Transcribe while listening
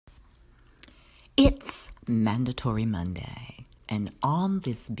It's Mandatory Monday, and on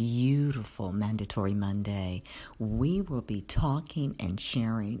this beautiful Mandatory Monday, we will be talking and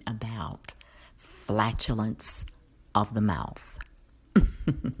sharing about flatulence of the mouth.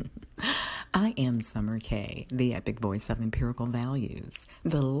 I am Summer K, the epic voice of empirical values,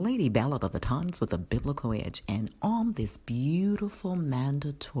 the lady ballad of the times with a biblical edge, and on this beautiful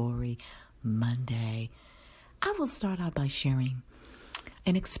Mandatory Monday, I will start out by sharing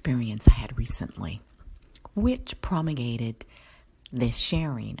an experience I had recently, which promulgated this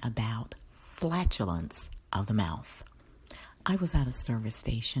sharing about flatulence of the mouth. I was at a service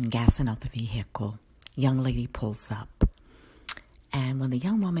station, gassing up the vehicle. Young lady pulls up, and when the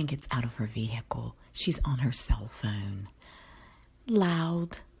young woman gets out of her vehicle, she's on her cell phone,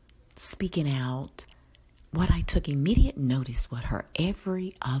 loud, speaking out. What I took immediate notice what her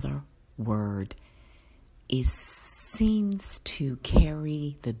every other word seems to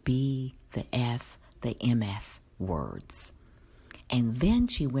carry the B, the F, the MF words. And then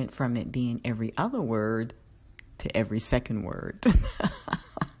she went from it being every other word to every second word.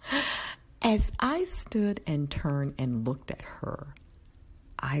 As I stood and turned and looked at her,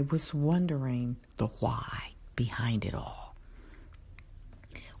 I was wondering the why behind it all.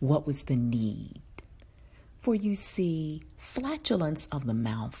 What was the need? For you see, flatulence of the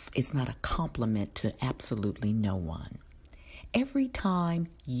mouth is not a compliment to absolutely no one. Every time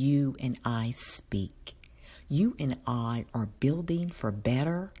you and I speak, you and I are building for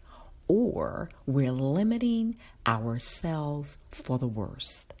better, or we're limiting ourselves for the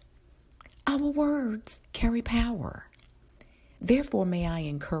worst. Our words carry power. Therefore, may I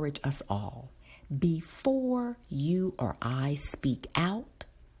encourage us all, before you or I speak out,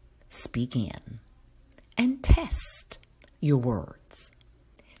 speak in. And test your words.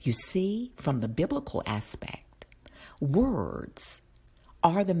 You see, from the biblical aspect, words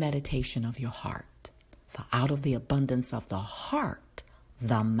are the meditation of your heart. For out of the abundance of the heart,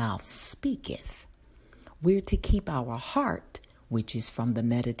 the mouth speaketh. We're to keep our heart, which is from the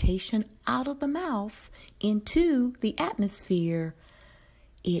meditation out of the mouth, into the atmosphere.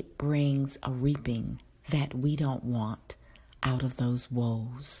 It brings a reaping that we don't want out of those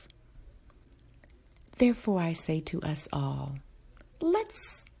woes. Therefore, I say to us all,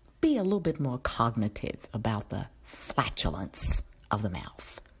 let's be a little bit more cognitive about the flatulence of the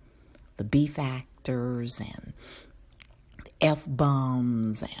mouth. The B factors and the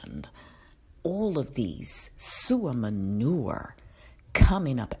F-bombs and all of these sewer manure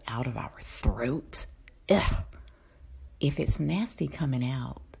coming up out of our throat. Ugh. If it's nasty coming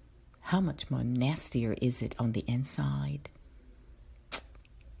out, how much more nastier is it on the inside?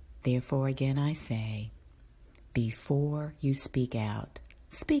 Therefore, again, I say, before you speak out,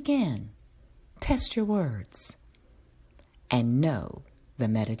 speak in, test your words, and know the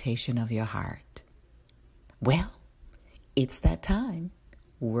meditation of your heart. Well, it's that time.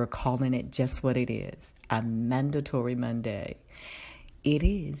 We're calling it just what it is, a Mandatory Monday. It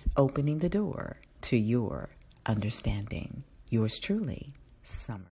is opening the door to your understanding. Yours truly, Summer.